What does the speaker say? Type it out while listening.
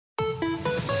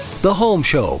The Home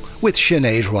Show with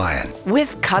Sinead Ryan.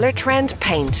 With Colour Trend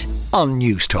Paint. On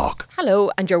News Talk.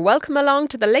 Hello, and you're welcome along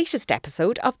to the latest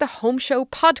episode of the Home Show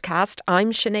podcast.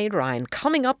 I'm Sinead Ryan.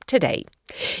 Coming up today,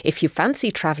 if you fancy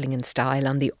travelling in style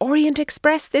on the Orient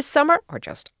Express this summer, or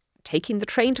just taking the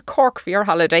train to Cork for your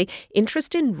holiday,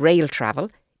 interest in rail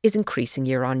travel is increasing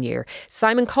year on year.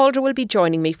 Simon Calder will be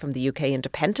joining me from the UK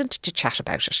Independent to chat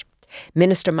about it.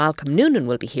 Minister Malcolm Noonan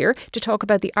will be here to talk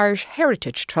about the Irish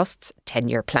Heritage Trust's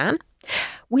 10-year plan.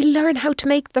 We'll learn how to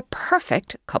make the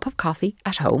perfect cup of coffee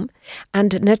at home,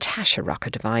 and Natasha Rocca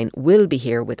Devine will be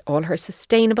here with all her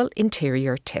sustainable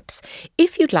interior tips.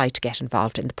 If you'd like to get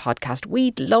involved in the podcast,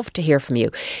 we'd love to hear from you.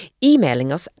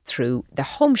 Emailing us through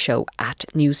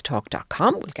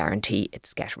thehomeshow@newstalk.com. We'll guarantee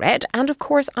it's get read. And of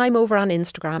course, I'm over on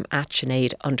Instagram at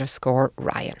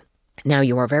Sinead_Ryan. Now,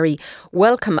 you are very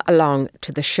welcome along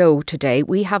to the show today.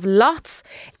 We have lots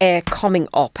coming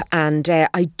up, and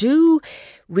I do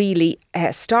really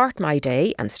start my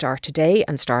day and start today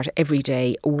and start every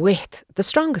day with the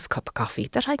strongest cup of coffee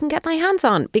that I can get my hands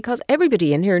on, because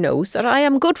everybody in here knows that I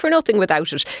am good for nothing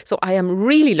without it. So I am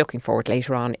really looking forward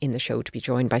later on in the show to be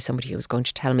joined by somebody who's going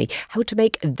to tell me how to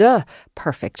make the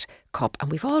perfect cup.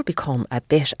 And we've all become a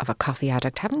bit of a coffee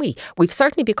addict, haven't we? We've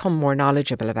certainly become more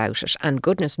knowledgeable about it, and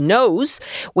goodness knows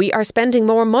we are spending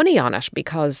more money on it,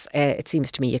 because it seems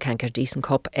to me you can't get a decent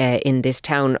cup in this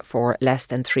town for less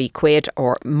than £3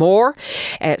 or more.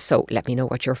 So let me know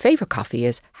what your favourite coffee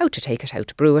is, how to take it, how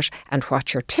to brew it, and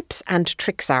what your tips and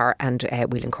tricks are, and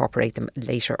we'll incorporate them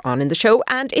later on in the show.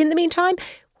 And in the meantime,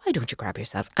 why don't you grab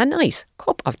yourself a nice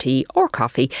cup of tea or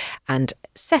coffee and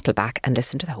settle back and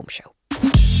listen to the Home Show.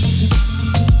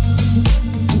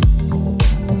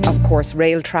 Of course,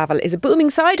 rail travel is a booming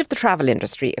side of the travel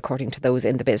industry, according to those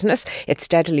in the business. It's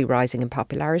steadily rising in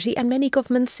popularity, and many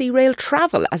governments see rail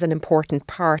travel as an important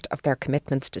part of their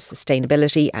commitments to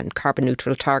sustainability and carbon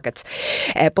neutral targets.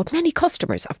 But many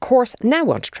customers, of course, now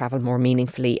want to travel more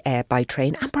meaningfully by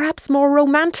train, and perhaps more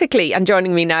romantically. And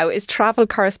joining me now is travel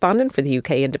correspondent for the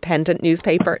UK Independent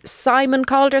newspaper, Simon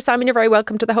Calder. Simon, you're very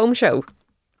welcome to the Home Show.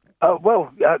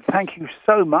 Thank you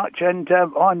so much, and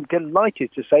I'm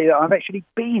delighted to say that I've actually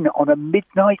been on a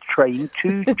midnight train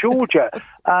to Georgia,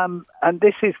 and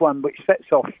this is one which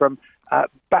sets off from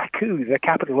Baku, the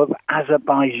capital of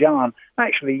Azerbaijan,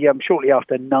 actually shortly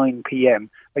after 9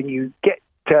 p.m, and you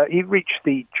reach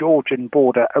the Georgian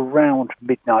border around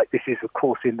midnight. This is, of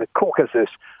course, in the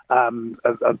Caucasus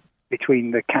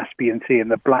between the Caspian Sea and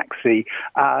the Black Sea.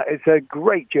 It's a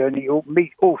great journey. You'll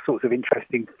meet all sorts of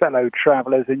interesting fellow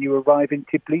travellers, and you arrive in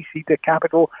Tbilisi, the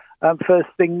capital, first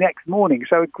thing next morning.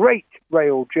 So a great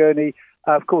rail journey.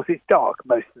 Of course, it's dark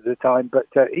most of the time, but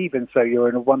even so, you're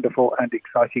in a wonderful and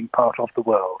exciting part of the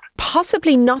world.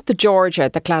 Possibly not the Georgia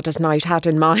that Gladys Knight had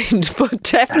in mind, but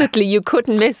definitely you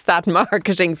couldn't miss that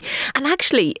marketing. And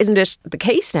actually, isn't it the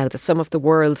case now that some of the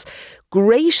world's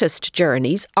greatest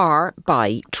journeys are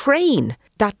by train?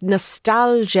 That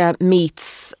nostalgia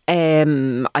meets,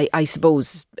 I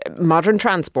suppose, modern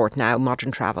transport now, modern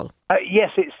travel.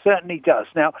 Yes, it certainly does.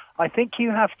 Now, I think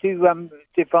you have to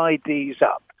divide these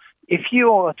up. If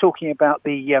you are talking about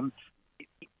the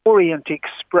Orient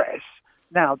Express,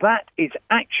 now that is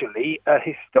actually a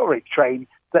historic train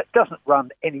that doesn't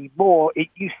run anymore. It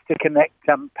used to connect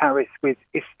Paris with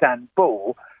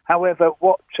Istanbul. However,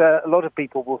 what a lot of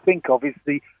people will think of is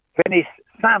the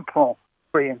Venice-Saint-Pont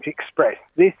Orient Express.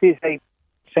 This is a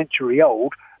century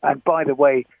old, and by the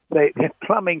way, the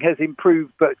plumbing has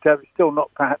improved, but still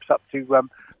not perhaps up to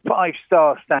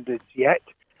 5-star standards yet.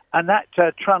 And that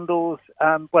trundles,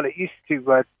 it used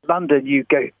to London, you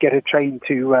get a train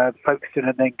to Folkestone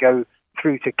and then go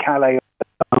through to Calais.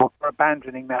 We're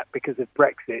abandoning that because of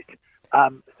Brexit.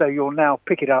 So you'll now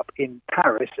pick it up in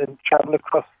Paris and travel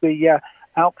across the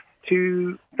Alps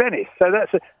to Venice. So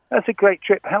that's a great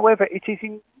trip. However, it is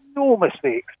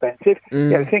enormously expensive.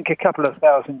 Think a couple of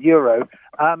 €1,000,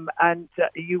 and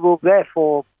you will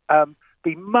therefore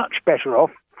be much better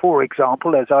off, for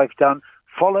example, as I've done,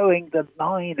 following the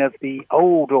line of the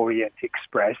old Orient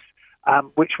Express,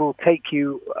 which will take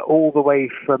you all the way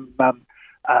from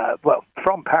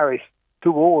Paris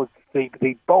towards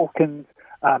the Balkans.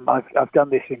 I've done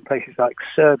this in places like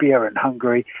Serbia and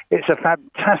Hungary. It's a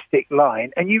fantastic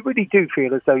line, and you really do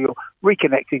feel as though you're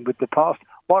reconnecting with the past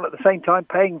while at the same time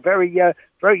paying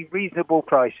very reasonable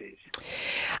prices.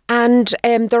 And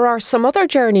there are some other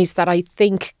journeys that I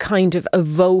think kind of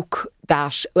evoke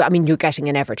that. I mean, you're getting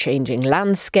an ever-changing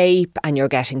landscape and you're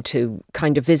getting to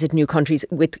kind of visit new countries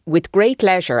with great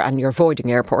leisure, and you're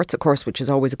avoiding airports, of course, which is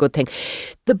always a good thing.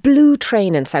 The Blue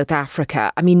Train in South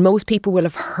Africa, I mean, most people will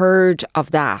have heard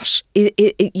of that,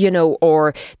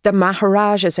 or the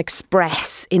Maharaja's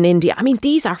Express in India. I mean,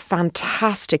 these are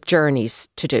fantastic journeys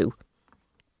to do.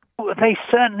 They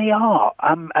certainly are,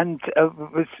 and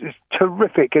it's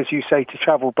terrific, as you say, to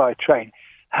travel by train.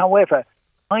 However,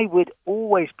 I would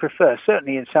always prefer,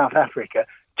 certainly in South Africa,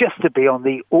 just to be on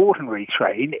the ordinary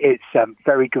train. It's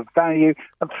very good value,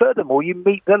 and furthermore, you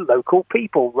meet the local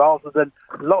people rather than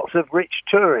lots of rich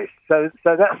tourists. So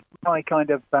that's my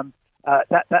kind of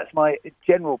that's my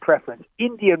general preference.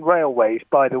 Indian Railways,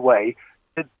 by the way,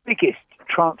 the biggest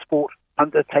transport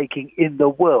undertaking in the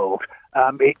world.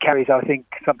 It carries, I think,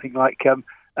 something like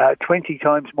 20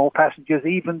 times more passengers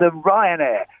even than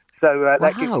Ryanair. So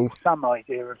that gives you some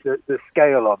idea of the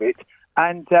scale of it.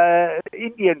 And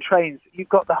Indian trains, you've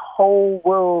got the whole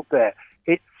world there.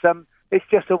 It's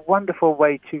just a wonderful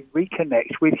way to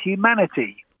reconnect with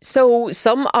humanity. So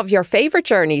some of your favourite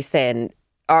journeys then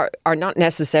are not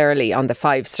necessarily on the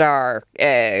 5-star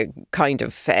kind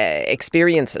of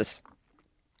experiences.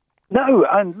 No,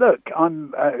 and look,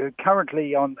 I'm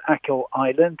currently on Achill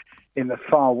Island in the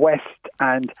far west,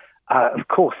 and of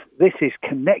course this is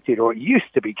connected, or it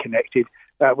used to be connected,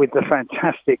 with the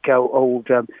fantastic old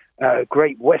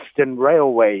Great Western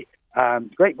Railway.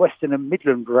 Great Western and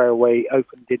Midland Railway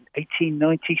opened in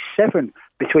 1897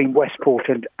 between Westport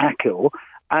and Achill,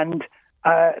 and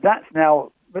that's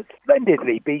now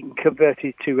splendidly being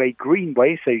converted to a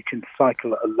greenway, so you can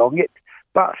cycle along it.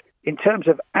 But in terms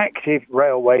of active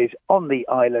railways on the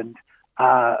island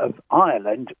of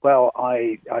Ireland, well,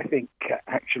 I think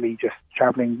actually just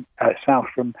travelling south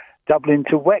from Dublin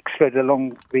to Wexford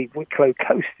along the Wicklow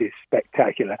coast is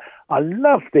spectacular. I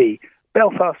love the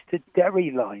Belfast to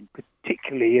Derry line,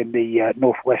 particularly in the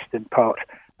northwestern part,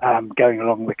 going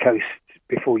along the coast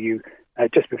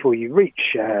just before you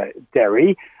reach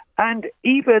Derry, and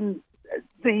even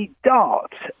the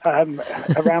Dart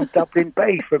around Dublin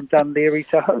Bay from Dunleary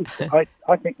to Howth.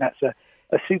 I think that's a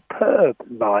superb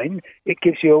line. It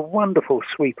gives you a wonderful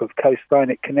sweep of coastline.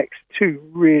 It connects two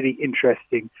really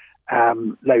interesting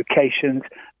locations,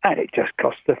 and it just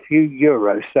costs a few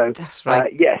euros. So that's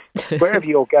right. Yes, wherever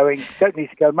you're going, don't need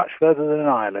to go much further than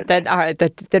Ireland.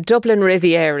 The Dublin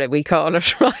Riviera, we call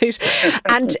it, right?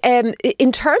 And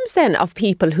in terms then of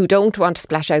people who don't want to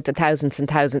splash out the thousands and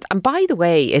thousands, and by the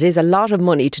way, it is a lot of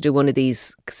money to do one of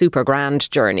these super grand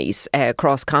journeys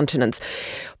across continents.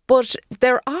 But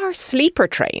there are sleeper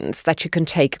trains that you can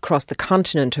take across the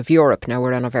continent of Europe. Now,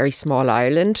 we're on a very small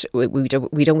island. We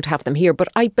don't have them here. But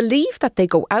I believe that they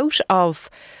go out of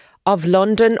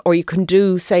London, or you can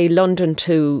do, say, London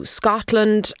to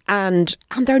Scotland. And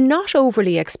they're not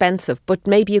overly expensive, but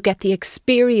maybe you get the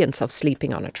experience of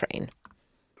sleeping on a train.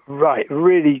 Right,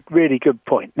 really, really good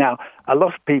point. Now, a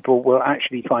lot of people will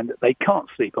actually find that they can't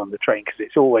sleep on the train because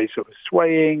it's always sort of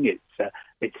swaying,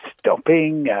 it's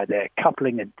stopping, they're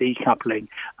coupling and decoupling.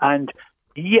 And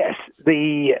yes,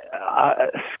 the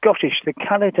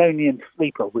Caledonian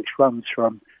Sleeper, which runs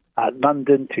from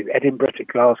London to Edinburgh to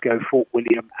Glasgow, Fort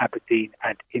William, Aberdeen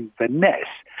and Inverness,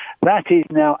 that is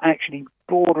now actually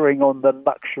bordering on the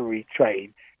luxury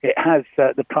train. It has,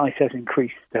 the price has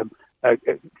increased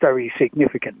very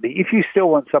significantly. If you still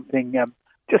want something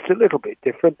just a little bit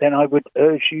different, then I would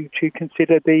urge you to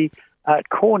consider the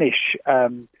Cornish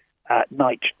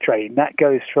night train. That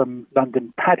goes from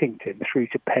London Paddington through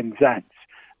to Penzance,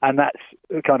 and that's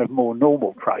kind of more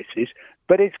normal prices.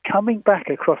 But it's coming back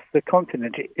across the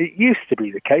continent. It used to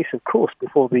be the case, of course,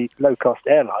 before the low-cost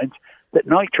airlines, that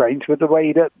night trains were the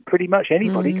way that pretty much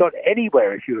anybody got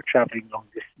anywhere if you were travelling long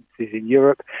distances in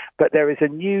Europe. But there is a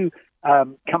new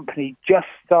company just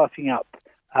starting up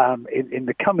in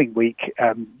the coming week,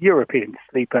 European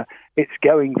Sleeper. It's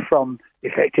going from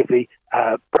effectively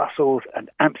Brussels and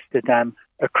Amsterdam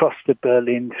across to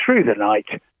Berlin through the night,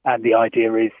 and the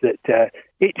idea is that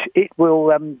it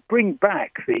will bring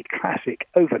back the classic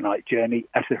overnight journey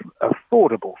at an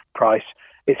affordable price.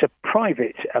 It's a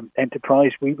private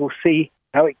enterprise. We will see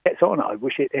how it gets on. I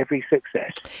wish it every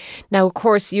success. Now, of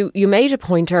course, you made a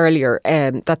point earlier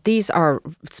that these are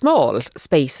small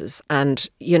spaces, and,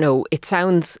 you know, it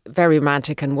sounds very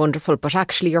romantic and wonderful, but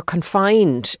actually you're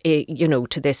confined,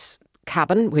 to this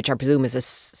cabin, which I presume is a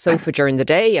sofa during the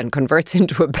day and converts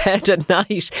into a bed at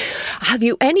night. Have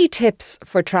you any tips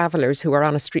for travellers who are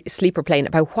on a sleeper plane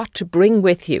about what to bring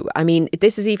with you? I mean,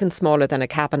 this is even smaller than a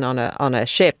cabin on a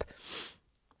ship.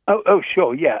 Oh,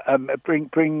 sure, yeah. Bring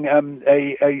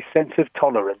a sense of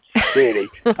tolerance, really,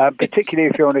 particularly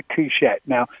if you're on a couchette.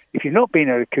 Now, if you've not been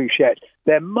on a couchette,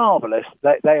 they're marvellous.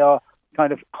 They are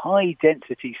kind of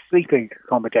high-density sleeping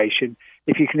accommodation.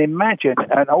 If you can imagine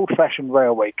an old-fashioned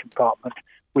railway compartment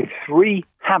with 3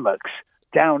 hammocks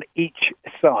down each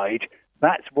side,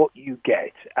 that's what you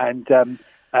get. And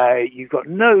you've got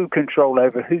no control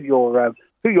over who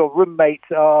your roommates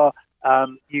are.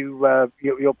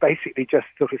 You're basically just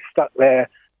sort of stuck there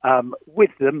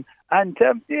with them, and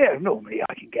normally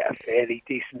I can get a fairly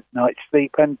decent night's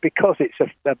sleep, and because it's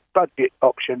a budget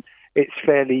option, it's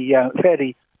fairly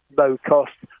low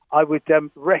cost. I would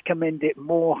recommend it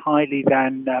more highly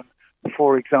than,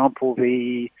 for example,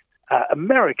 the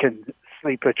American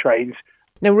sleeper trains.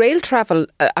 Now, rail travel,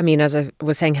 as I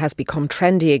was saying, has become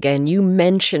trendy again. You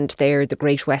mentioned there the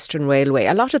Great Western Railway.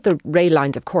 A lot of the rail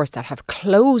lines, of course, that have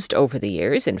closed over the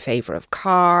years in favour of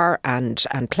car and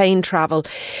plane travel.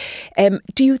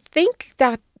 Do you think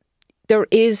that there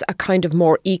is a kind of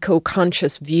more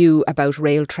eco-conscious view about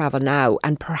rail travel now,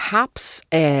 and perhaps,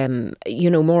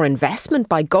 more investment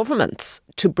by governments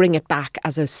to bring it back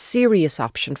as a serious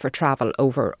option for travel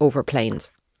over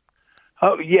planes?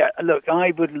 Oh, yeah. Look,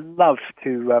 I would love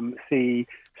to see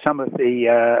some of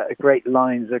the great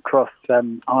lines across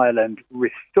Ireland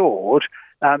restored.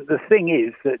 The thing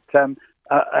is that,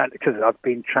 because I've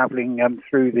been travelling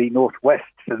through the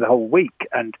northwest for the whole week,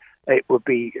 and it would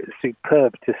be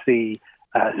superb to see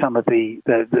some of the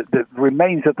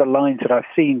remains of the lines that I've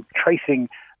seen tracing,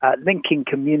 linking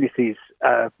communities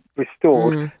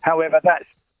restored. However, that's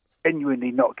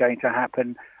genuinely not going to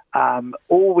happen.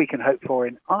 All we can hope for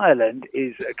in Ireland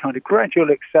is a kind of gradual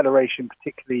acceleration,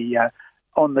 particularly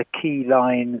on the key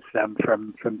lines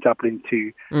from Dublin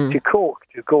to Cork,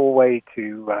 to Galway,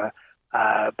 to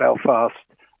Belfast.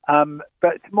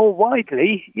 But more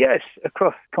widely, yes,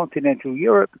 across continental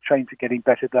Europe, the trains are getting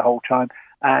better the whole time.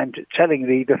 And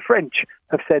tellingly, the French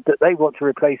have said that they want to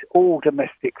replace all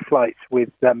domestic flights with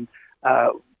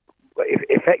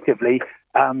effectively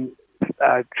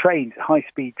trains,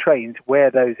 high-speed trains, where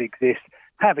those exist.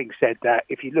 Having said that,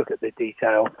 if you look at the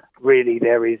detail, really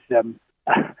there is,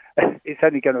 it's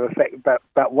only going to affect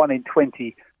about 1 in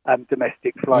 20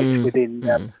 domestic flights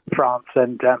within France,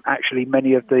 and actually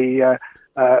many of the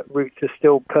routes are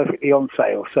still perfectly on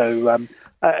sale. So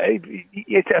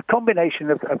it's a combination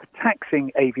of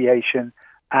taxing aviation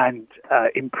and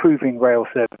improving rail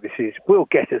services will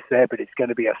get us there, but it's going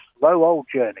to be a slow old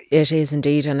journey. It is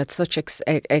indeed, and it's such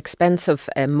expensive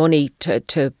money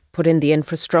to put in the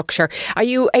infrastructure. Are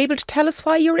you able to tell us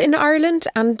why you're in Ireland,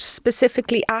 and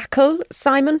specifically Achill,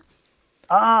 Simon?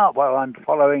 Well, I'm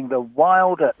following the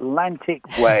Wild Atlantic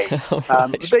Way.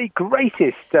 Right. The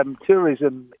greatest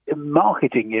tourism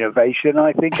marketing innovation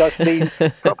I think I've seen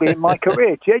probably in my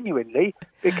career, genuinely,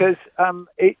 because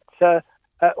it's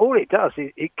all it does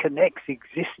is it connects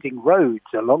existing roads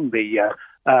along the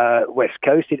west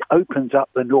coast. It opens up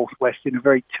the northwest in a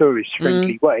very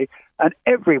tourist-friendly way. And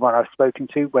everyone I've spoken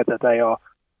to, whether they are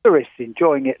tourists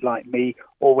enjoying it like me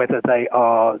or whether they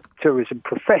are tourism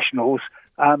professionals,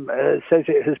 says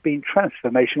it has been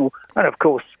transformational. And of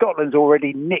course, Scotland's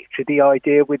already nicked the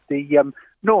idea with the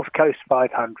North Coast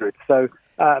 500. So,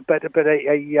 but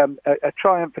a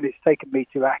triumph, and it's taken me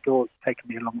to Achill. It's taken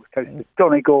me along the coast of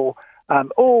Donegal.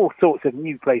 All sorts of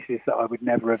new places that I would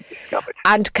never have discovered.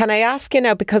 And can I ask you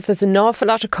now, because there's an awful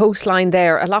lot of coastline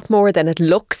there, a lot more than it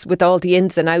looks with all the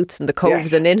ins and outs and the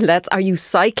coves and inlets. Are you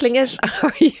cycling it?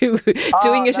 Are you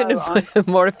doing it in a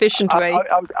more efficient way?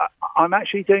 I'm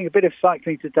actually doing a bit of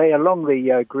cycling today along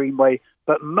the Greenway,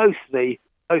 but mostly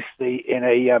in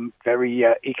a very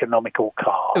economical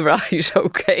car. Right,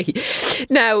 okay.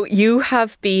 Now, you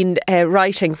have been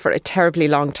writing for a terribly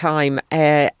long time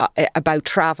about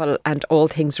travel and all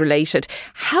things related.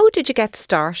 How did you get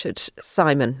started,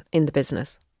 Simon, in the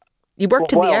business? You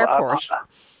worked in the airport.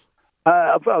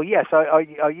 Well, yes,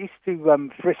 I used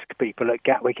to frisk people at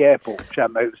Gatwick Airport.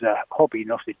 It was a hobby,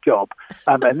 not a job.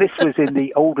 And this was in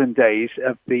the olden days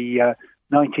of the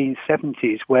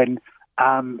 1970s, when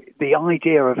the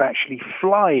idea of actually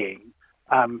flying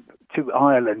to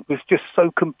Ireland was just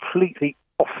so completely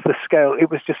off the scale.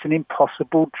 It was just an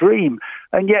impossible dream.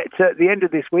 And yet, at the end of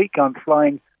this week, I'm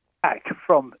flying back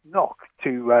from Knock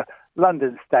to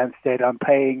London Stansted, I'm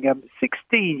paying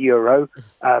 €16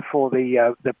 for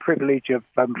the privilege of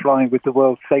flying with the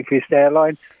world's safest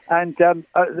airline. And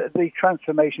the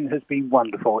transformation has been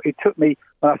wonderful. It took me,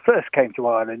 when I first came to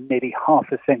Ireland nearly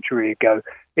half a century ago,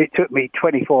 it took me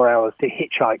 24 hours to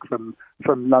hitchhike from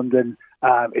London.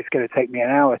 It's going to take me an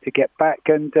hour to get back.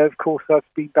 And, of course, I've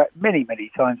been back many,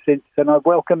 many times since. And I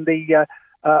welcome the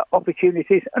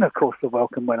opportunities and, of course, the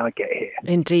welcome when I get here.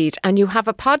 Indeed. And you have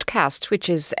a podcast which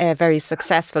is very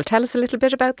successful. Tell us a little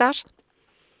bit about that.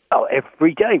 Oh,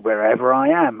 every day, wherever I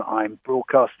am, I'm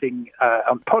broadcasting,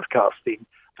 I'm podcasting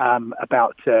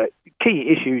about key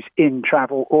issues in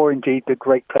travel, or indeed the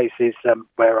great places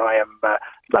where I am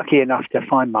lucky enough to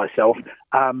find myself.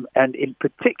 And in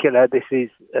particular, this is,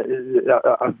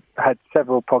 I've had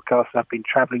several podcasts. I've been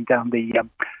travelling down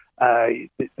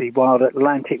the wild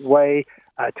Atlantic way,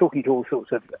 talking to all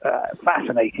sorts of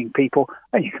fascinating people,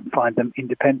 and you can find them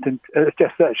independent.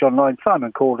 Just search online,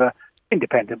 Simon Calder,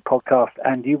 independent podcast,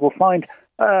 and you will find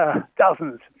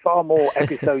dozens, far more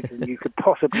episodes than you could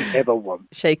possibly ever want.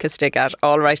 Shake a stick at.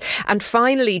 All right. And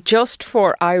finally, just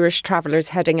for Irish travellers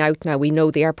heading out now, we know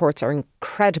the airports are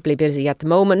incredibly busy at the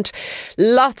moment.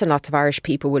 Lots and lots of Irish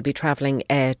people will be travelling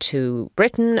to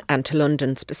Britain and to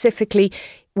London specifically.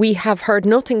 We have heard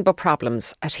nothing but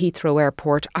problems at Heathrow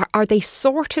Airport. Are they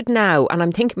sorted now? And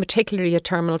I'm thinking particularly at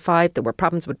Terminal 5, there were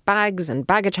problems with bags and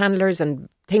baggage handlers and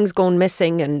things going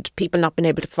missing and people not being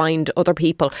able to find other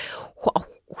people.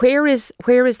 Where is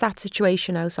that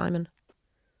situation now, Simon?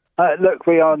 Look,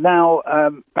 we are now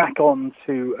back on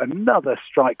to another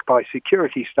strike by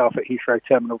security staff at Heathrow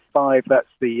Terminal 5. That's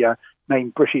the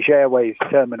main British Airways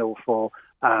terminal for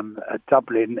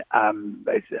Dublin.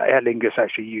 Aer Lingus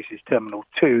actually uses Terminal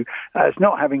 2. It's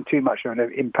not having too much of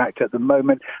an impact at the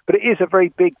moment, but it is a very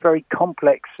big, very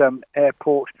complex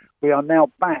airport. We are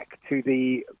now back to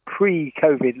the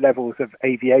pre-COVID levels of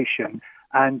aviation.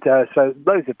 And so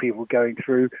loads of people going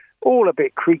through, all a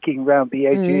bit creaking around the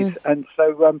edges. And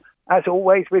so, as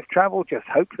always with travel, just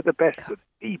hope for the best.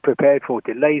 Be prepared for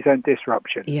delays and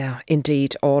disruption. Yeah,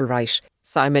 indeed. All right.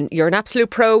 Simon, you're an absolute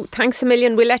pro. Thanks a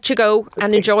million. We'll let you go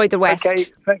and enjoy the West. Okay,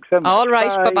 thanks so much. All right.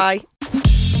 Bye. Bye-bye.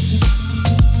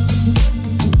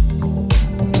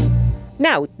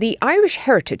 Now, the Irish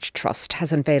Heritage Trust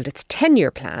has unveiled its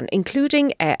 10-year plan,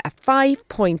 including a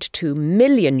 €5.2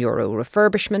 million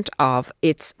refurbishment of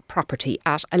its property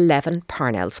at 11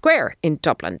 Parnell Square in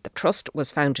Dublin. The Trust was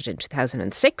founded in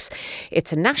 2006.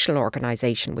 It's a national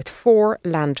organisation with 4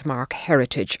 landmark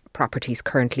heritage properties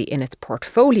currently in its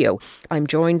portfolio. I'm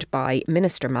joined by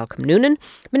Minister Malcolm Noonan,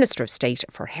 Minister of State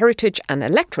for Heritage and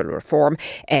Electoral Reform,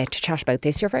 to chat about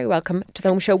this. You're very welcome to the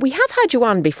Home Show. We have had you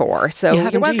on before, so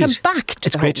you're welcome back.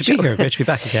 It's great to be here. Great to be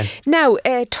back again. Now,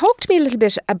 talk to me a little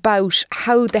bit about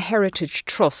how the Heritage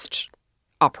Trust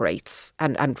operates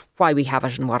and why we have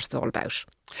it and what it's all about.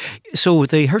 So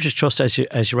the Heritage Trust, as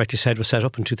you rightly said, was set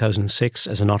up in 2006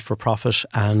 as a not-for-profit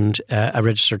and a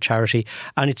registered charity,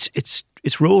 and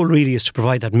its role really is to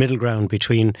provide that middle ground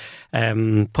between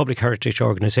public heritage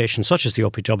organisations such as the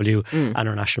OPW and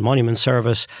our National Monument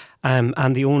Service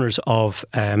and the owners of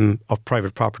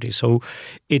private property. So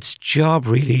its job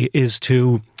really is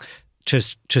to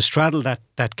straddle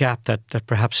that gap that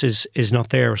perhaps is not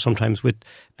there sometimes with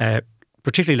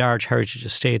particularly large heritage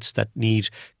estates that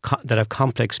have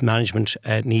complex management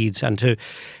needs, and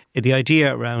the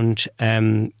idea around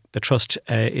the trust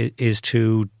is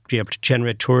to be able to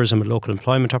generate tourism and local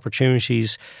employment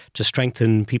opportunities, to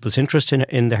strengthen people's interest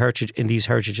in these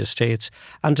heritage estates,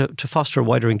 and to foster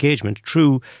wider engagement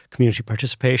through community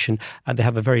participation. And they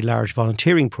have a very large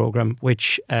volunteering programme,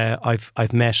 which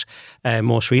I've met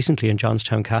most recently in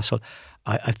Johnstown Castle.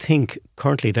 I think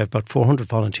currently they have about 400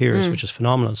 volunteers, which is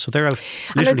phenomenal. So they're out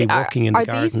literally working in the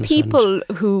gardens. Are these people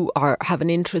who have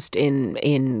an interest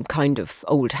in kind of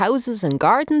old houses and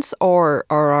gardens, or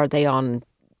are they on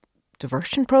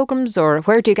diversion programmes, or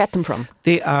where do you get them from?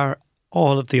 They are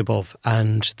all of the above,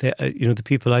 and the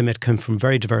people I met come from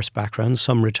very diverse backgrounds.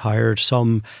 Some retired,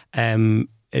 some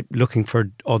looking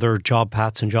for other job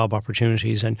paths and job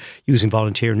opportunities, and using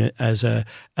volunteering as a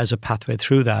pathway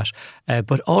through that.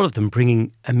 But all of them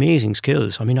bringing amazing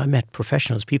skills. I mean, I met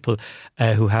professionals, people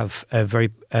who have very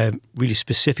really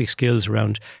specific skills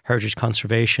around heritage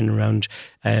conservation, around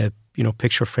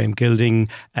picture frame gilding,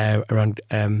 around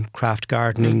craft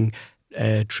gardening.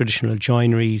 Traditional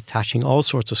joinery, thatching, all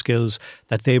sorts of skills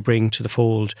that they bring to the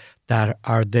fold that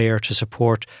are there to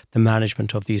support the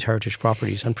management of these heritage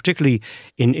properties. And particularly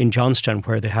in Johnstown,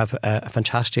 where they have a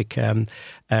fantastic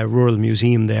rural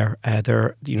museum there,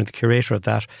 they're the curator of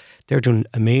that. They're doing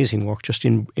amazing work just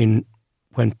in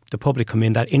when the public come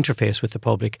in, that interface with the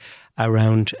public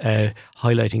around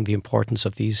highlighting the importance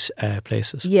of these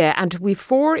places. Yeah, and we've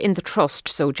 4 in the trust.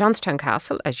 So Johnstown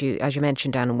Castle, as you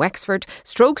mentioned, down in Wexford.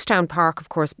 Strokestown Park, of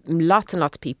course, lots and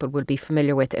lots of people will be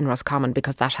familiar with in Roscommon,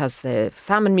 because that has the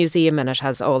Famine Museum and it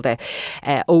has all the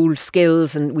old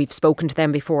skills, and we've spoken to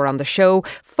them before on the show.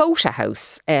 Fota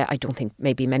House, I don't think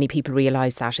maybe many people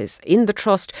realise that is in the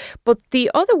trust. But the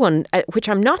other one, which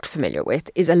I'm not familiar with,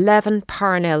 is 11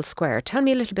 Parnell Square. Tell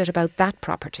me a little bit about that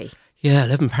property. Yeah,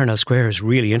 11 Parnell Square is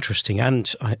really interesting,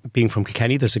 and being from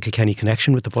Kilkenny, there's a Kilkenny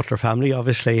connection with the Butler family,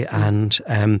 obviously, and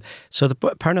so the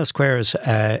Parnell Square is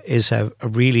a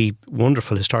really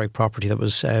wonderful historic property that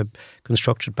was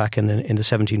constructed back in the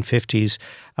 1750s,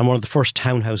 and one of the first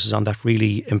townhouses on that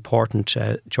really important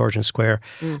Georgian Square,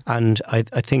 and I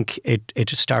think it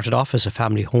started off as a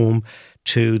family home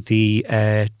to the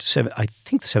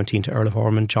 17th Earl of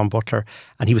Ormond, John Butler,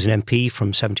 and he was an MP from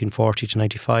 1740 to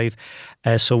 95.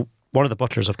 So one of the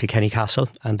butlers of Kilkenny Castle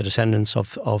and the descendants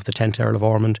of the 10th Earl of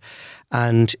Ormond,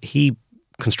 and he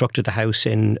constructed the house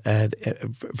in a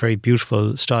very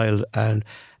beautiful style and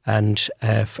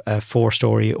a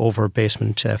 4-storey over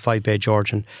basement 5-bay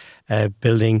Georgian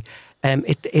building.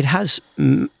 It has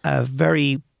a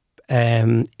very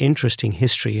interesting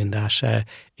history in that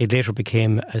it later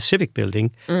became a civic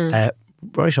building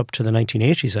right up to the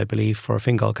 1980s, I believe, for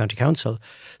Fingal County Council.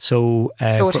 So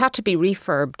it had to be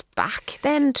refurbed back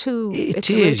then to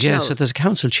its original. It did, yeah. So there's a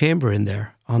council chamber in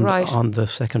there on the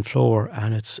second floor,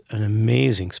 and it's an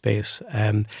amazing space.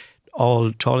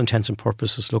 All to all intents and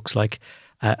purposes looks like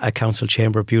a council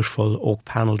chamber, beautiful oak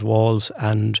panelled walls,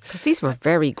 and because these were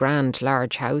very grand,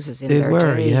 large houses in their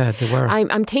day. They were.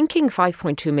 I'm thinking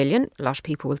 5.2 million. A lot of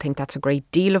people will think that's a great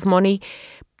deal of money,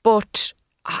 but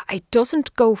it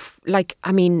doesn't go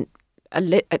a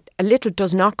little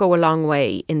does not go a long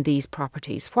way in these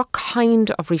properties. What kind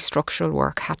of restructural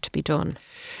work had to be done?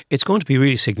 It's going to be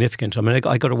really significant. I mean,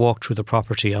 I got to walk through the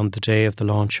property on the day of the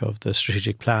launch of the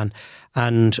strategic plan,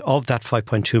 and of that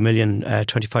 5.2 million,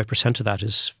 25% of that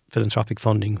is philanthropic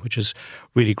funding, which is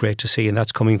really great to see, and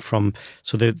that's coming from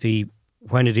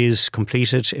when it is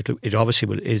completed, it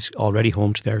obviously is already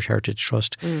home to the Irish Heritage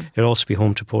Trust. It'll also be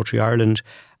home to Poetry Ireland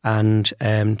and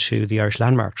to the Irish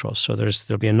Landmark Trust. So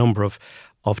there'll be a number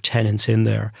of tenants in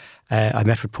there. I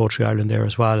met with Poetry Ireland there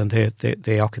as well, and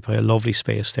they occupy a lovely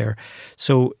space there.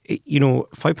 So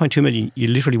 5.2 million, you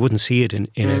literally wouldn't see it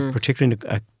particularly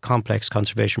in a complex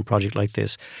conservation project like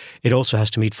this. It also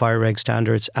has to meet fire reg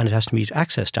standards, and it has to meet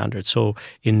access standards. So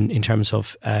in terms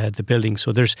of the building,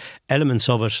 so there's elements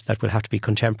of it that will have to be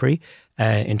contemporary.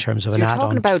 In terms of an add-on. You're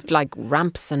talking about like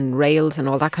ramps and rails and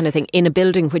all that kind of thing in a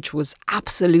building which was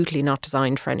absolutely not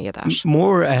designed for any of that.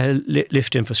 More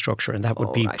lift infrastructure, and that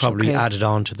would be probably added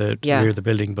on to the rear of the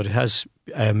building. But it has,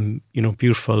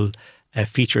 beautiful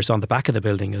features on the back of the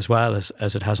building as well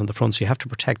as it has on the front. So you have to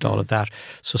protect all of that.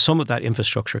 So some of that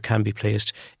infrastructure can be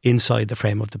placed inside the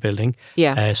frame of the building.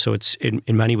 Yeah. So it's in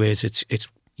many ways it's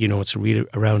really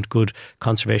around good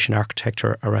conservation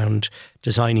architecture, around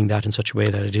designing that in such a way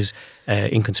that it is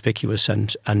inconspicuous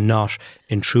and not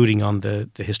intruding on the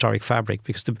historic fabric,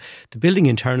 because the building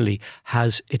internally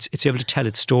it's able to tell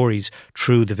its stories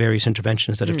through the various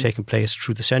interventions that have taken place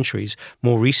through the centuries.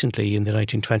 More recently in the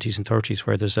 1920s and 30s,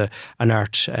 where there's an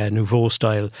Art Nouveau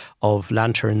style of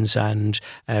lanterns and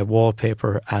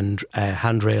wallpaper and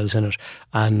handrails in it,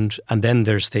 and then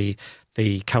there's the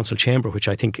council chamber, which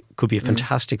I think could be a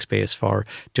fantastic space for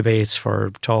debates, for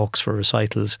talks, for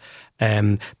recitals.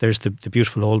 There's the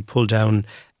beautiful old pull-down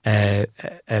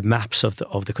maps of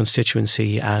the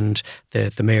constituency and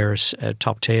the mayor's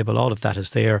top table. All of that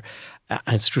is there, and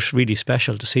it's just really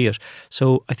special to see it.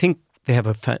 So I think they have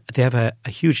a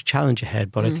huge challenge ahead,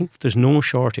 but I think there's no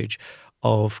shortage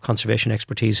of conservation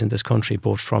expertise in this country,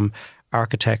 both from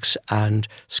architects and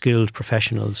skilled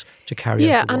professionals to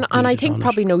carry out the work. and I think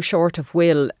probably no short of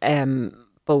will,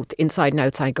 both inside and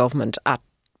outside government, at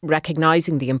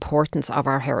recognising the importance of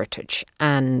our heritage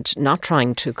and not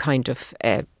trying to kind of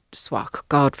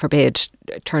God forbid,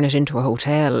 turn it into a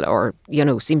hotel, or,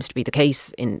 seems to be the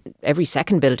case in every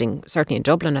second building, certainly in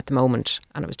Dublin at the moment.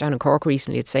 And I was down in Cork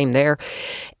recently, it's the same there.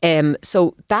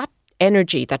 So that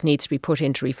energy that needs to be put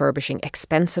into refurbishing,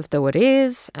 expensive though it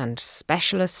is, and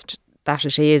specialist that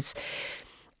it is.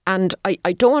 And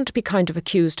I don't want to be kind of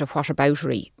accused of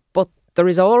whataboutery, but there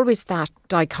is always that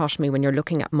dichotomy when you're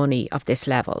looking at money of this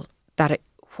level, that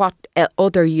what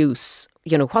other use,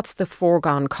 what's the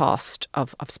foregone cost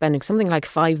of spending something like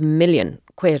 5 million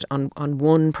quid on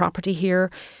one property here,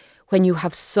 when you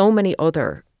have so many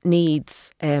other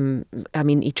needs.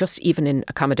 Just even in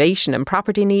accommodation and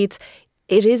property needs,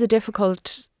 it is a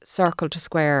difficult circle to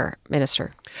square,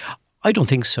 Minister? I don't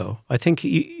think so. I think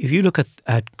if you look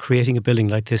at creating a building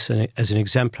like this as an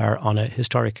exemplar on a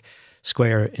historic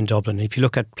square in Dublin, if you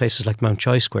look at places like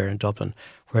Mountjoy Square in Dublin,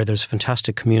 where there's a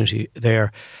fantastic community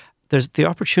there, there's the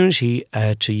opportunity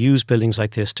to use buildings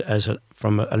like this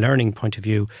from a learning point of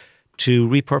view to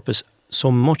repurpose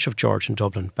so much of Georgian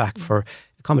Dublin back for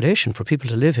accommodation for people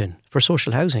to live in, for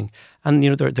social housing. And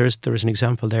there is an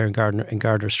example there in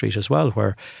Gardner Street as well,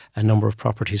 where a number of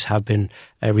properties have been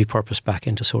repurposed back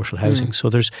into social housing. So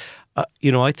there's,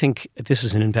 I think this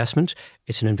is an investment.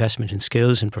 It's an investment in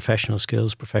skills, in professional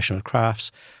skills, professional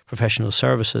crafts, professional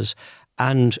services,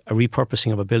 and a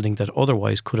repurposing of a building that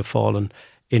otherwise could have fallen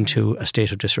into a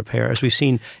state of disrepair, as we've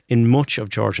seen in much of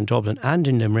Georgian Dublin and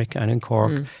in Limerick and in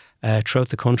Cork. Throughout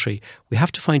the country, we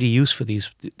have to find a use for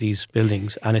these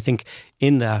buildings, and I think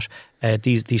in that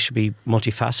these should be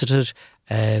multifaceted.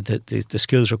 The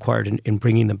skills required in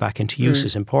bringing them back into use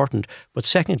is important. But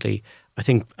secondly, I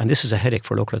think, and this is a headache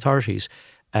for local authorities,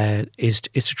 is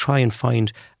to try and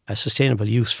find a sustainable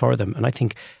use for them. And I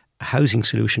think a housing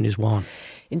solution is one.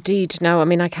 Indeed. Now, I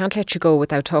mean, I can't let you go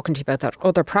without talking to you about that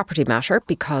other property matter,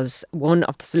 because one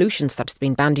of the solutions that's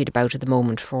been bandied about at the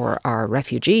moment for our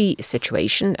refugee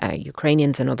situation,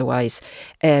 Ukrainians and otherwise,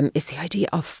 is the idea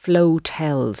of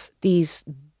floatels. These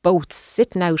boats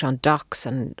sitting out on docks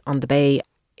and on the bay.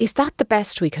 Is that the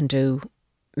best we can do,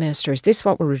 Minister? Is this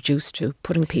what we're reduced to,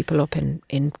 putting people up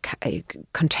in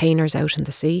containers out in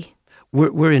the sea?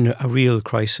 We're in a real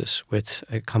crisis with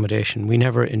accommodation. We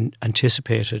never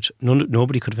anticipated,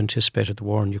 nobody could have anticipated the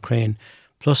war in Ukraine.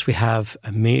 Plus we have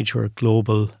a major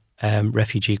global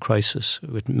refugee crisis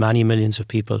with many millions of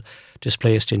people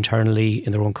displaced internally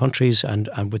in their own countries and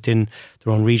within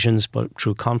their own regions, but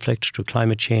through conflict, through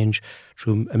climate change,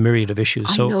 through a myriad of issues.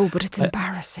 I know, but it's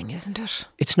embarrassing, isn't it?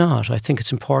 It's not. I think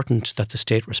it's important that the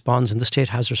state responds, and the state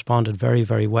has responded very,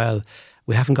 very well.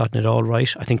 We haven't gotten it all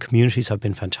right. I think communities have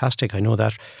been fantastic. I know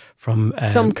that from...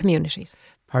 some communities.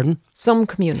 Pardon? Some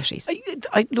communities.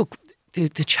 Look,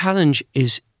 the challenge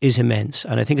is immense,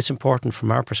 and I think it's important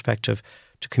from our perspective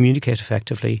to communicate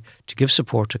effectively, to give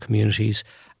support to communities,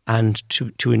 and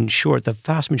to ensure the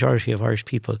vast majority of Irish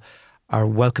people are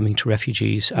welcoming to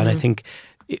refugees. And I think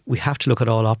we have to look at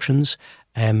all options.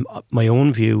 My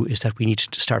own view is that we need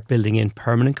to start building in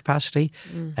permanent capacity,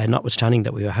 notwithstanding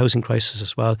that we have a housing crisis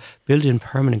as well, build in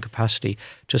permanent capacity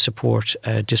to support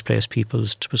displaced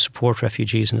peoples, to support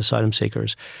refugees and asylum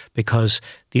seekers, because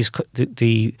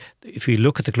if you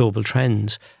look at the global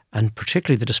trends, and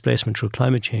particularly the displacement through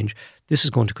climate change, this is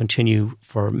going to continue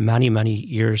for many, many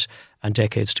years and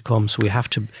decades to come. So we have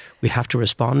to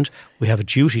respond. We have a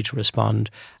duty to respond,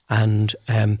 and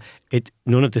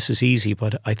none of this is easy.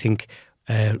 But I think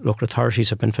local authorities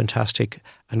have been fantastic,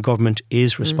 and government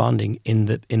is responding in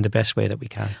the best way that we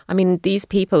can. I mean, these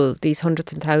people, these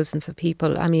hundreds and thousands of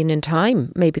people, I mean, in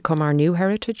time may become our new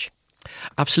heritage.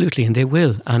 Absolutely, and they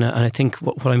will. And I think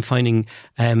what I'm finding,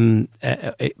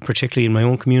 particularly in my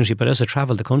own community, but as I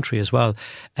travel the country as well,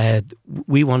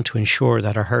 we want to ensure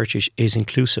that our heritage is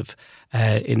inclusive.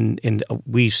 My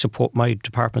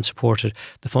department supported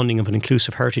the funding of an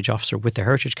inclusive heritage officer with the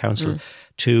Heritage Council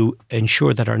to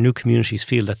ensure that our new communities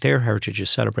feel that their heritage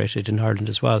is celebrated in Ireland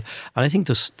as well. And I think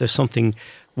there's something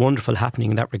wonderful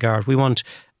happening in that regard. We want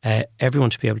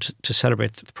everyone to be able to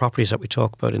celebrate the properties that we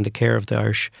talk about in the care of the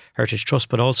Irish Heritage Trust,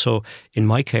 but also in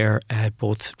my care,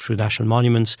 both through national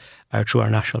monuments, through our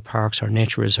national parks, our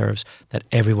nature reserves, that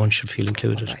everyone should feel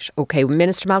included. Right. OK,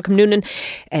 Minister Malcolm Noonan,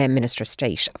 Minister of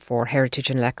State for Heritage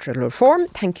and Electoral Reform,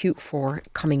 thank you for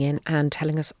coming in and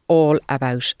telling us all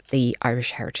about the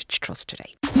Irish Heritage Trust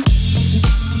today.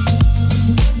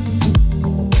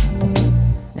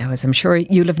 As I'm sure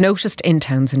you'll have noticed, in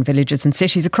towns and villages and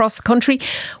cities across the country,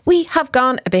 we have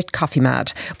gone a bit coffee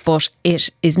mad, but it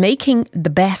is making the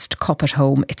best cup at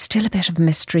home. It's still a bit of a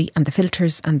mystery, and the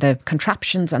filters and the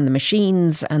contraptions and the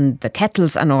machines and the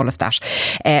kettles and all of that.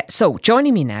 So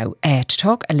joining me now to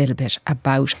talk a little bit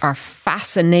about our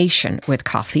fascination with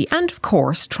coffee and, of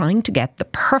course, trying to get the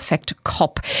perfect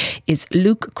cup is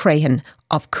Luke Creighan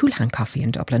of Creighan Coffee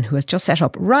in Dublin, who has just set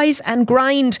up Rise and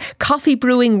Grind coffee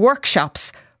brewing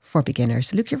workshops for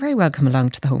beginners. Luke, you're very welcome along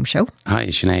to the home show. Hi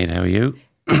Sinead, how are you?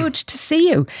 Good to see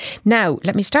you. Now,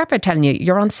 let me start by telling you,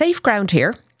 you're on safe ground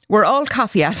here. We're all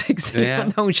coffee addicts on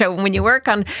the home show. And when you work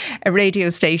on a radio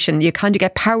station, you kind of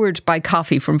get powered by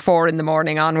coffee from 4 a.m.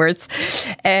 onwards.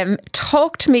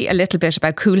 Talk to me a little bit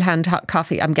about Creighan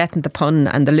Coffee. I'm getting the pun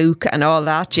and the Luke and all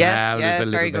that. Yes,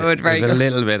 very good. There's a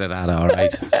little bit of that, all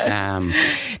right.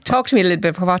 Talk to me a little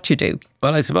bit about what you do.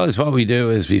 Well, I suppose what we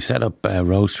do is we set up a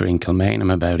roastery in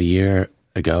Kilmainham about a year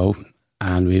ago.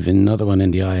 and we've another one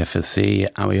in the IFSC,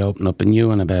 and we opened up a new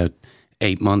one about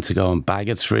 8 months ago on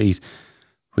Bagot Street,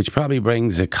 which probably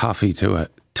brings a coffee to a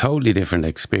totally different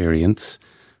experience,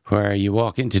 where you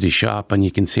walk into the shop and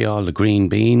you can see all the green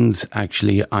beans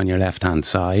actually on your left-hand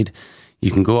side.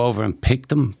 You can go over and pick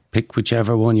them, pick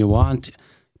whichever one you want,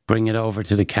 bring it over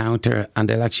to the counter, and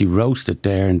they'll actually roast it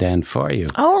there and then for you.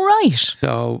 Oh, right.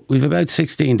 So we've about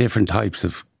 16 different types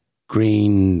of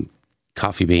green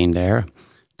coffee bean there.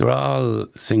 They're all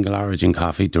single origin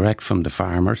coffee, direct from the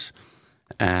farmers.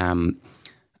 And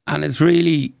it's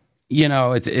really, you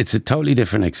know, it's a totally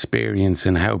different experience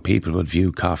in how people would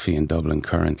view coffee in Dublin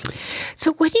currently.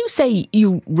 So when you say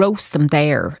you roast them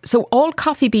there, so all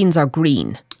coffee beans are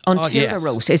green until they're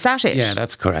roasted, is that it? Yeah,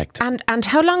 that's correct. And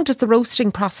how long does the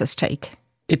roasting process take?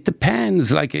 It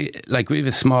depends. Like we have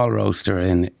a small roaster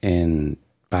in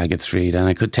Bagot Street, and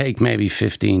it could take maybe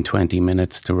 15, 20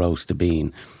 minutes to roast a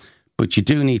bean. But you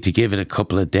do need to give it a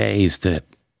couple of days to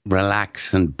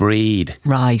relax and breed.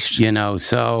 Right. You know,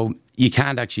 so you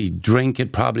can't actually drink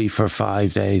it probably for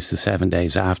 5 days to 7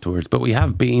 days afterwards. But we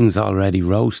have beans already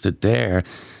roasted there.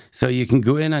 So you can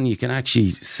go in and you can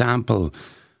actually sample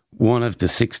one of the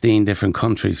 16 different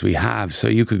countries we have. So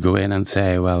you could go in and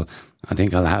say, well, I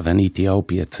think I'll have an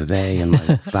Ethiopia today in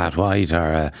my flat white,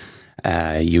 or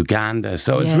Uganda.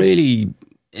 So it's really,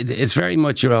 it's very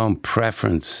much your own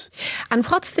preference. And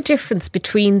what's the difference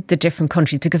between the different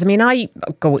countries? Because I mean, I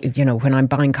go, you know, when I'm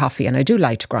buying coffee, and I do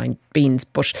like to grind beans,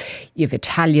 but you have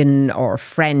Italian or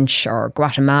French or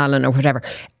Guatemalan or whatever.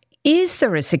 Is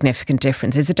there a significant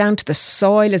difference? Is it down to the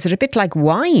soil? Is it a bit like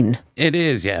wine? It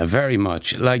is, yeah, very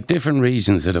much. Like different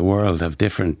regions of the world have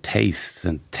different tastes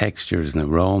and textures and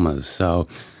aromas. So,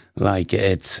 like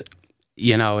it's,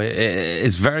 you know,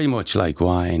 it's very much like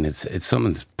wine. It's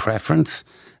someone's preference.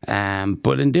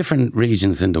 But in different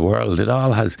regions in the world, it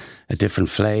all has a different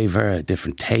flavour, a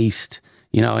different taste.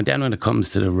 You know, and then when it comes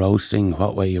to the roasting,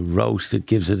 what way you roast it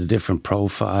gives it a different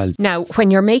profile. Now, when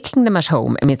you're making them at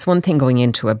home, I mean, it's one thing going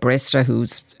into a barista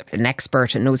who's an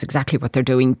expert and knows exactly what they're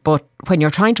doing, but when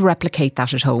you're trying to replicate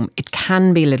that at home, it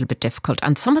can be a little bit difficult.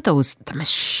 And some of those, the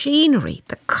machinery,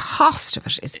 the cost of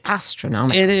it is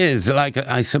astronomical. It is. Like,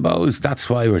 I suppose that's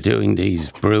why we're doing these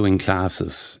brewing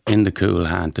classes in the Cool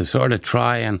Hand, to sort of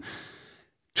try and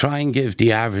give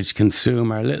the average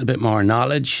consumer a little bit more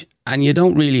knowledge. And you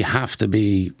don't really have to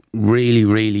be really,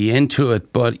 really into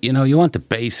it, but, you know, you want the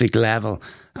basic level.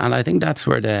 And I think that's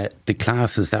where the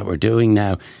classes that we're doing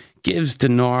now gives the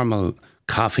normal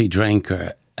coffee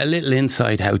drinker a little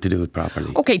insight how to do it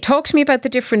properly. Okay, talk to me about the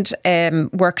different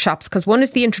workshops, because one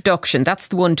is the introduction. That's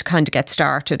the one to kind of get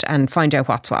started and find out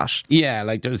what's what. Yeah,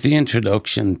 like there's the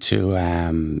introduction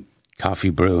to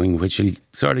coffee brewing, which will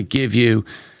sort of give you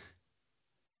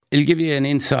an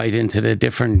insight into the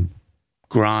different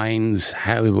grinds,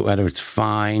 whether it's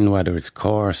fine, whether it's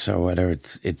coarse, or whether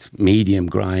it's medium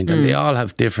grind, and they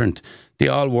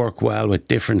all work well with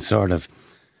different sort of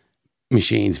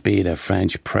machines, be it a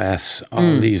French press,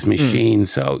 all these machines.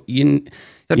 So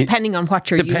depending on what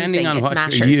you're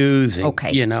using,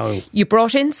 okay. You know, you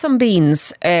brought in some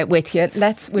beans with you.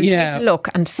 We'll take a look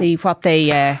and see what they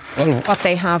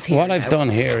have here. What I've done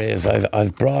here is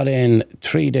I've brought in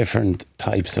 3 different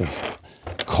types of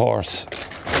coarse,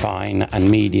 fine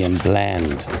and medium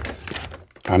blend,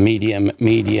 or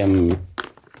medium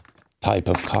type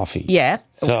of coffee. Yeah.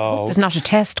 So there's not a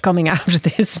test coming out of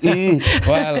this.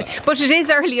 Well, but it is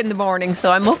early in the morning,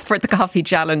 so I'm up for the coffee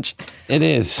challenge. It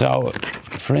is. So,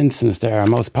 for instance, our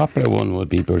most popular one would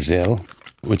be Brazil,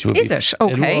 which would Is it?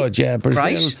 Okay. It would, yeah. Brazil.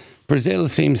 Right. Brazil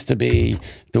seems to be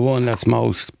the one that's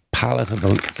most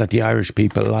palatable, that the Irish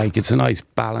people like. It's a nice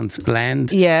balanced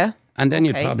blend. Yeah. And then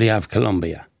you'd probably have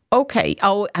Colombia. Okay.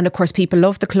 Oh, and of course, people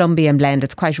love the Colombian blend.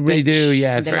 It's quite rich. They do,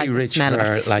 yeah. It's very rich.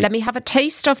 Let me have a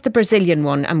taste of the Brazilian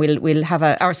one, and we'll have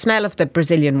our smell of the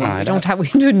Brazilian one. We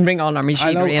didn't bring all our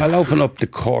machinery in. I'll open up the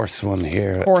coarse one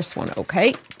here. Coarse one,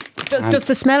 okay. Does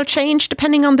the smell change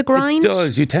depending on the grind? It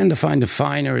does. You tend to find the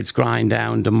finer it's grind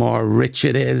down, the more rich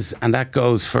it is, and that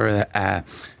goes for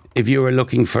if you were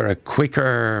looking for a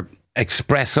quicker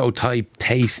espresso type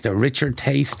taste, a richer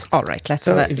taste. All right, let's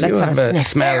have a sniff.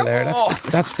 Smell there.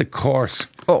 That's the coarse.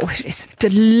 Oh, it is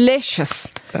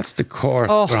delicious. That's the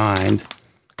coarse grind.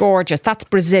 Gorgeous. That's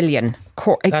Brazilian.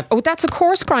 That's a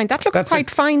coarse grind. That looks quite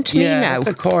fine to me now. Yeah, that's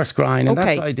a coarse grind, and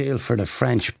that's ideal for the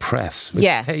French press, which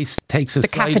takes a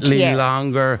slightly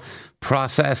longer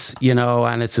process, you know,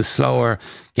 and it's a slower,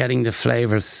 getting the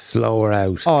flavours slower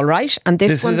out. All right, and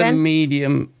this one is then? A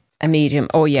medium. A medium.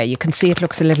 Oh, yeah, you can see it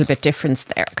looks a little bit different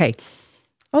there. Okay.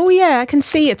 Oh, yeah, I can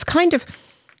see it's kind of...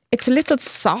 It's a little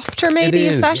softer, maybe,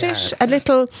 It is that yeah. it? A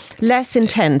little less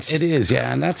intense. It is,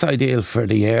 yeah, and that's ideal for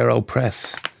the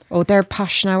AeroPress. Oh, they're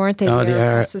posh now, aren't they? Oh, they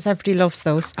are. Everybody loves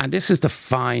those. And this is the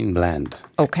fine blend.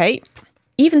 Okay.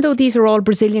 Even though these are all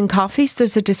Brazilian coffees,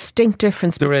 there's a distinct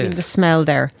difference between the smell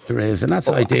there. There is, and that's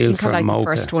ideal for I like mocha. the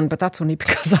first one, but that's only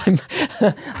because I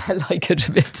like it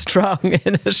a bit strong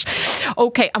in it.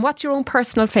 Okay, and what's your own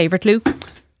personal favourite, Lou?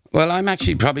 Well, I'm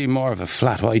actually probably more of a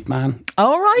flat white man.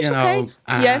 All right, you know,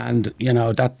 and you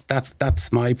know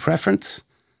that's my preference.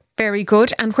 Very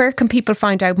good. And where can people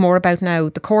find out more about now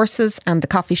the courses and the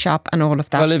coffee shop and all of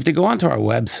that? Well, if they go onto our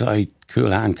website,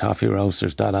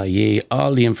 coolhandcoffeeroasters.ie,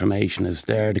 all the information is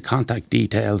there. The contact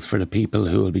details for the people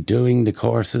who will be doing the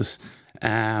courses,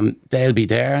 they'll be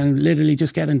there, and literally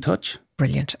just get in touch.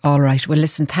 Brilliant. All right. Well,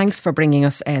 listen, thanks for bringing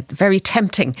us very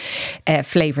tempting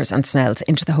flavours and smells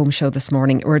into the home show this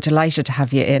morning. We're delighted to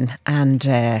have you in,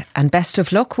 and best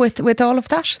of luck with all of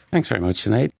that. Thanks very much,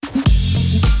 Sinead.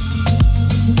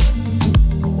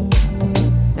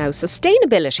 Now,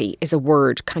 sustainability is a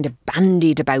word kind of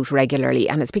bandied about regularly,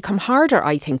 and it's become harder,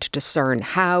 I think, to discern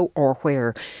how or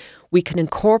where we can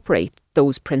incorporate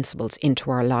those principles into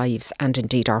our lives and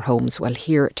indeed our homes. Well,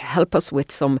 here to help us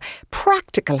with some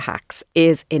practical hacks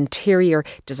is interior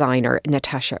designer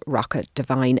Natasha Rocca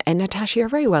Devine. And Natasha, you're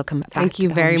very welcome back. Thank you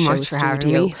very much for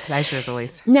having me. Pleasure as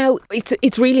always. Now,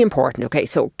 it's really important. Okay,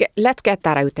 so let's get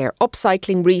that out there.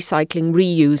 Upcycling, recycling,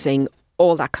 reusing,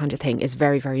 all that kind of thing is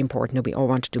very, very important, and we all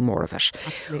want to do more of it.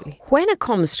 Absolutely. When it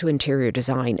comes to interior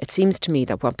design, it seems to me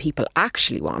that what people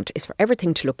actually want is for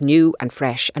everything to look new and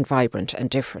fresh and vibrant and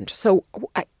different. So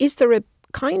is there a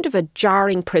kind of a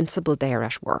jarring principle there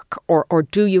at work, or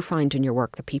do you find in your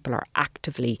work that people are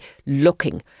actively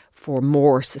looking for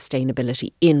more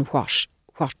sustainability in what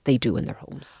they do in their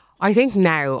homes? I think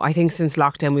since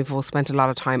lockdown we've all spent a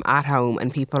lot of time at home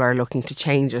and people are looking to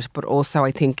change it, but also I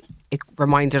think it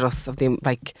reminded us of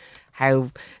how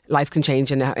life can change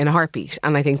in a heartbeat.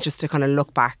 And I think just to kind of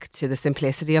look back to the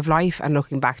simplicity of life and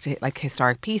looking back to like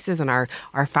historic pieces and our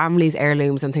family's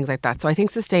heirlooms and things like that. So I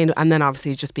think sustainable, and then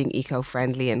obviously just being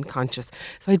eco-friendly and conscious.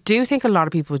 So I do think a lot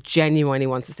of people genuinely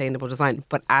want sustainable design,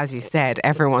 but as you said,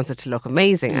 everyone wants it to look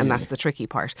amazing, and that's the tricky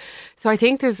part. So I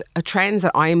think there's a trends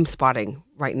that I'm spotting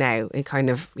right now, in kind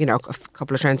of, you know, a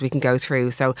couple of trends we can go through.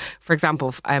 So for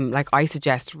example, like I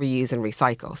suggest reuse and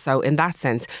recycle. So in that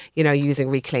sense, you know, using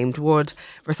reclaimed wood,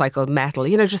 recycled metal,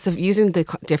 you know, just using the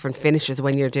different finishes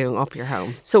when you're doing up your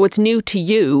home. So it's new to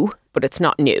you, but it's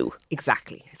not new.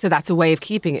 Exactly. So that's a way of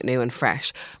keeping it new and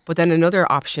fresh. But then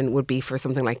another option would be for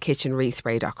something like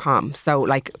kitchenrespray.com. So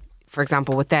like, for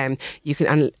example, with them, you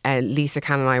can, and Lisa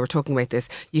Cann and I were talking about this,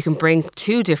 you can bring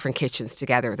two different kitchens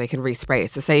together. They can respray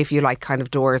it. So say if you like kind of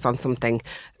doors on something,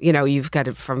 you know, you've got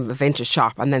it from a vintage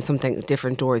shop and then something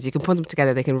different doors, you can put them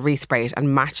together, they can respray it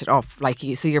and match it up.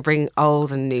 So you're bringing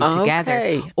old and new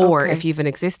together. Or if you've an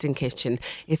existing kitchen,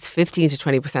 it's 15 to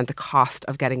 20% the cost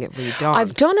of getting it redone.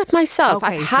 I've done it myself.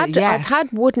 Okay, I've had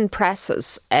wooden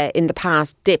presses in the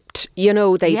past dipped. You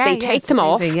know, they take them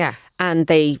off. And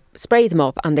they spray them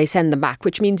up and they send them back,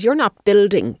 which means you're not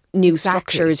building new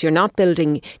structures, you're not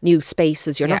building new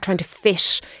spaces, you're not trying to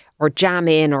fit or jam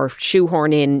in or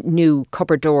shoehorn in new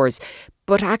cupboard doors.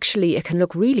 But actually, it can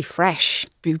look really fresh.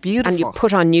 Beautiful. And you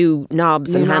put on new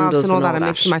knobs and handles and all that. And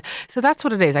mix and match. So that's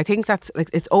what it is. I think that's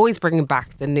like, it's always bringing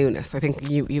back the newness. I think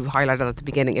you highlighted at the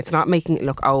beginning. It's not making it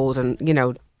look old and, you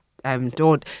know,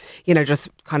 just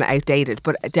kind of outdated,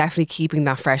 but definitely keeping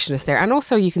that freshness there. And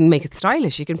also you can make it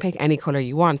stylish. You can pick any colour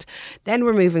you want. Then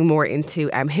we're moving more into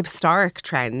historic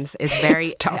trends. Is very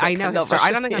historic. I know.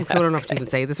 I don't think I'm cool enough to even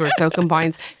say this word. So it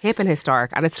combines hip and historic,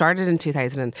 and it started in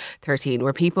 2013,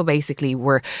 where people basically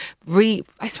were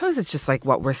I suppose it's just like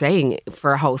what we're saying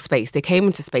for a whole space. They came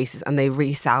into spaces and they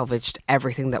re-salvaged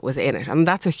everything that was in it, and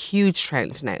that's a huge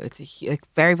trend now. It's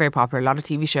very, very popular. A lot of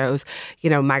TV shows, you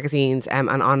know, magazines, and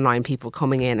online people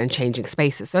coming in and changing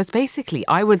spaces. So it's basically,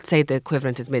 I would say the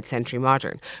equivalent is mid-century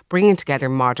modern, bringing together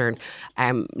modern,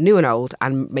 new and old,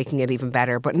 and making it even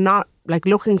better, but not like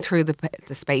looking through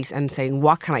the space and saying,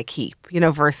 what can I keep, you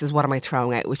know, versus what am I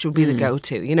throwing out, which would be the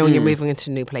go-to, you know, when you're moving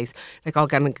into a new place, like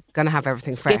I'm gonna have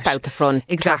everything fresh. Skip out the front,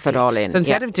 stuff it all in. So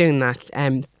instead of doing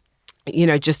that, you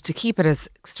know, just to keep it as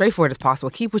straightforward as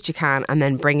possible, keep what you can, and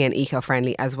then bring in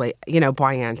eco-friendly as way, you know,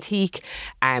 buying antique,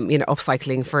 you know,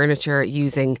 upcycling furniture,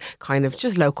 using kind of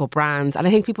just local brands. And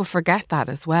I think people forget that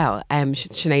as well.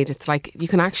 Sinead, it's like you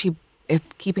can actually,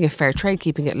 keeping it fair trade,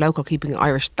 keeping it local, keeping it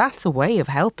Irish, that's a way of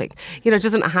helping. You know, it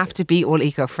doesn't have to be all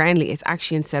eco-friendly. It's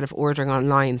actually, instead of ordering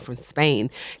online from Spain,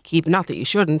 not that you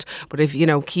shouldn't, but if, you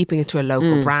know, keeping it to a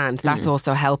local brand, that's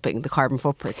also helping the carbon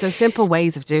footprint. So simple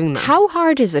ways of doing that. How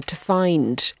hard is it to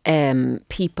find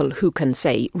people who can,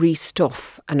 say,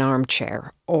 restuff an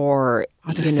armchair? Or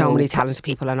there's so many talented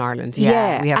people in Ireland.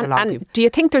 Yeah, we have a lot of people. Do you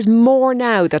think there's more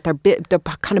now that they're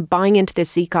kind of buying into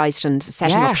this zeitgeist and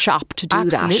setting up shop to do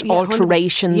that,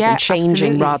 alterations and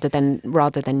changing rather than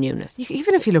newness?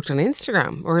 Even if you looked on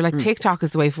Instagram or like TikTok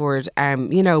is the way forward,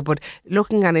 you know. But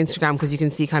looking at Instagram, because you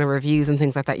can see kind of reviews and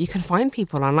things like that, you can find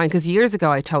people online. Because years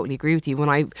ago, I totally agree with you. When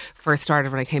I first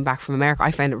started, when I came back from America,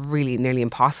 I found it really nearly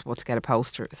impossible to get a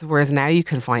poster. So whereas now you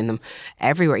can find them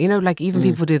everywhere. You know, like even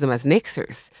people do them as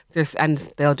mixers.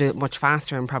 And they'll do it much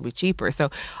faster and probably cheaper. So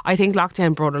I think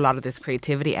lockdown brought a lot of this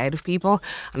creativity out of people,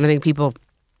 and I think people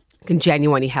can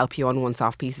genuinely help you on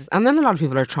once-off pieces. And then a lot of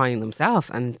people are trying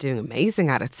themselves and doing amazing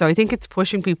at it. So I think it's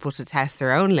pushing people to test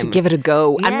their own limits. To give it a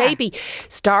go. Yeah. And maybe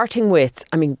starting with,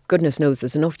 I mean, goodness knows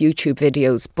there's enough YouTube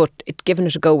videos, but giving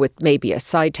it a go with maybe a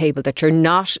side table that you're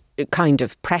not kind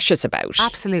of precious about.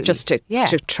 Absolutely. Just to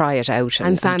try it out.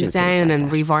 And sand it down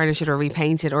and revarnish it or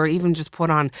repaint it, or even just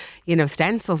put on, you know,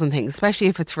 stencils and things, especially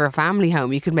if it's for a family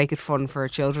home. You could make it fun for a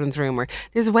children's room, or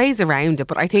there's ways around it.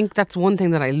 But I think that's one thing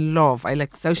that I love. I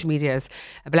like social media is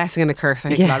a blessing and a curse. I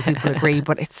think a lot of people agree,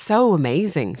 but it's so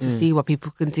amazing to see what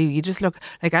people can do. You just look,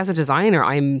 like as a designer,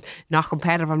 I'm not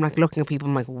competitive. I'm like looking at people,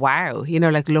 I'm like, wow, you know,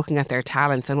 like looking at their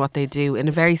talents and what they do in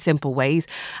a very simple ways.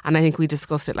 And I think we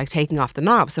discussed it, like taking off the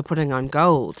knob, so putting on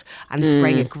gold and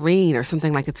spraying it green or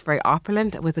something, like it's very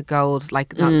opulent with a gold,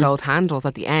 like not gold handles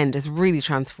at the end, is really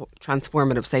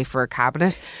transformative, say for a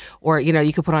cabinet. Or, you know,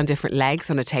 you could put on different legs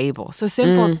on a table. So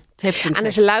simple tips and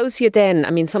tricks. It allows you then,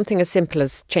 I mean, something as simple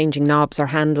as changing knobs or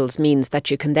handles means that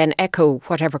you can then echo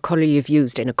whatever colour you've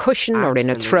used in a cushion or in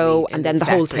a throw, and then the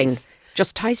whole thing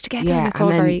just ties together. And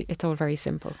it's all very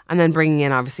simple. And then bringing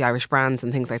in obviously Irish brands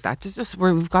and things like that. Just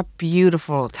where we've got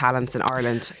beautiful talents in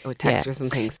Ireland with textures and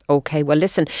things. Okay, well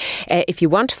listen, if you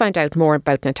want to find out more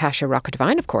about Natasha Rocca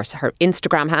Devine, of course, her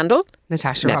Instagram handle,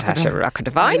 Natasha Rocca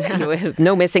Devine.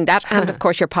 No missing that. And of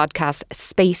course your podcast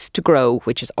Space to Grow,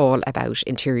 which is all about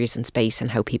interiors and space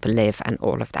and how people live and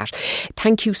all of that.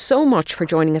 Thank you so much for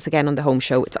joining us again on The Home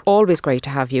Show. It's always great to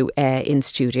have you in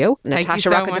studio. Natasha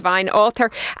Rocca Devine,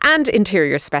 author and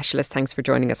interior specialist. Thanks for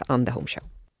joining us on The Home Show.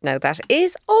 Now that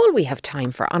is all we have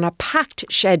time for on a packed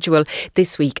schedule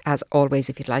this week. As always,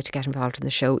 if you'd like to get involved in the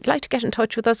show, you'd like to get in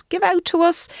touch with us, give out to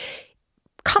us,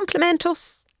 compliment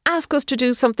us, ask us to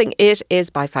do something, it is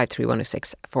by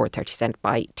 53106 430 sent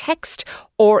by text,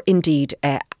 or indeed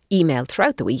email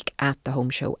throughout the week at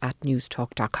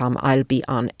thehomeshow@newstalk.com. I'll be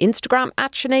on Instagram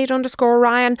at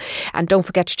Sinead_Ryan. And don't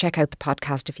forget to check out the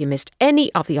podcast if you missed any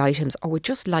of the items or would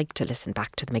just like to listen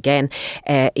back to them again.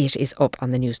 It is up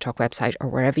on the Newstalk website or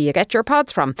wherever you get your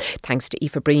pods from. Thanks to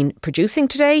Aoife Breen producing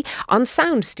today. On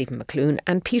sound, Stephen McClune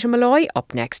and Peter Malloy.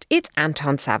 Up next, it's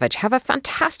Anton Savage. Have a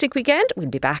fantastic weekend. We'll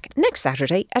be back next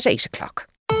Saturday at 8 o'clock.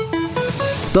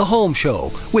 The Home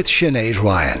Show with Sinead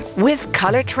Ryan With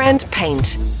Colour Trend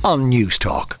Paint on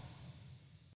Newstalk.